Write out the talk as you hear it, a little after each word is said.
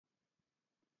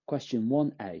Question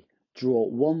 1A. Draw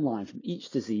one line from each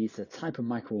disease to the type of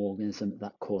microorganism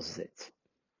that causes it.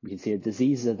 We can see the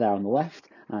diseases are there on the left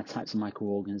and the types of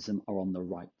microorganism are on the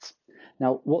right.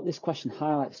 Now, what this question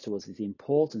highlights to us is the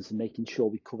importance of making sure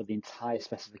we cover the entire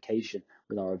specification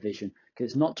with our revision,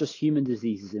 because it's not just human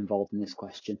diseases involved in this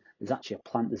question, there's actually a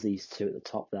plant disease too at the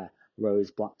top there,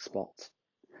 rose black spot.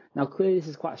 Now, clearly this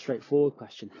is quite a straightforward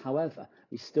question. However,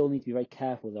 we still need to be very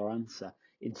careful with our answer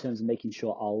in terms of making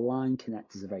sure our line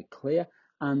connectors are very clear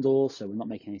and also we're not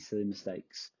making any silly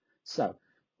mistakes. So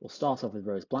we'll start off with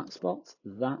rose black spot.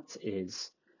 That is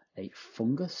a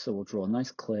fungus, so we'll draw a nice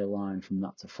clear line from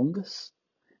that to fungus.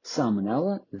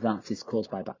 Salmonella, that is caused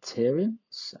by bacterium,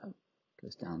 so it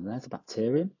goes down there to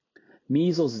bacterium.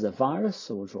 Measles is a virus,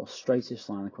 so we'll draw a straightish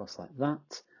line across like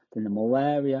that. Then the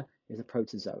malaria is a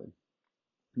protozoan.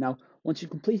 Now, once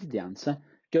you've completed the answer,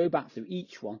 go back through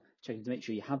each one, checking to make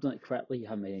sure you have done it correctly, you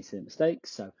haven't made any silly mistakes.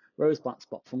 So, rose black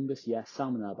spot fungus, yes.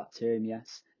 Salmonella bacterium,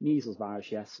 yes. Measles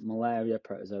virus, yes. Malaria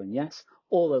protozoan, yes.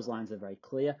 All those lines are very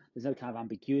clear. There's no kind of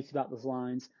ambiguity about those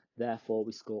lines. Therefore,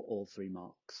 we score all 3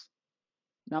 marks.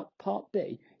 Now, part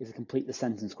B is a complete the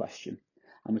sentence question,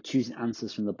 and we're choosing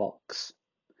answers from the box.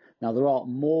 Now, there are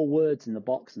more words in the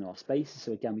box than there are spaces,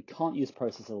 so again, we can't use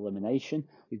process of elimination.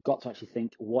 We've got to actually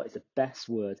think what is the best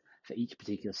word for each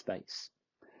particular space.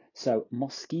 So,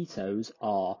 mosquitoes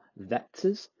are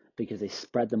vectors because they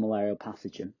spread the malarial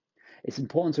pathogen. It's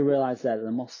important to realise there that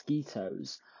the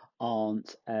mosquitoes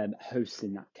aren't hosts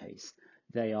in that case.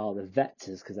 They are the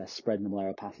vectors because they're spreading the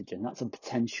malarial pathogen. That's a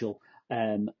potential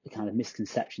kind of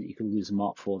misconception that you could lose a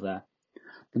mark for there.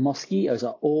 The mosquitoes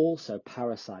are also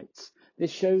parasites.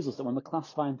 This shows us that when we're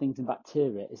classifying things in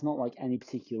bacteria, it's not like any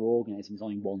particular organism is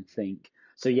only one thing.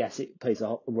 So yes, it plays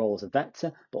a role as a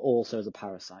vector, but also as a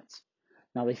parasite.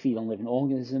 Now they feed on living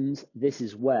organisms. This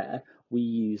is where we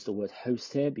use the word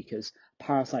host here because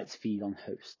parasites feed on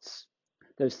hosts.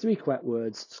 Those 3 correct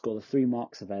words score the 3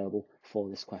 marks available for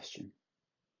this question.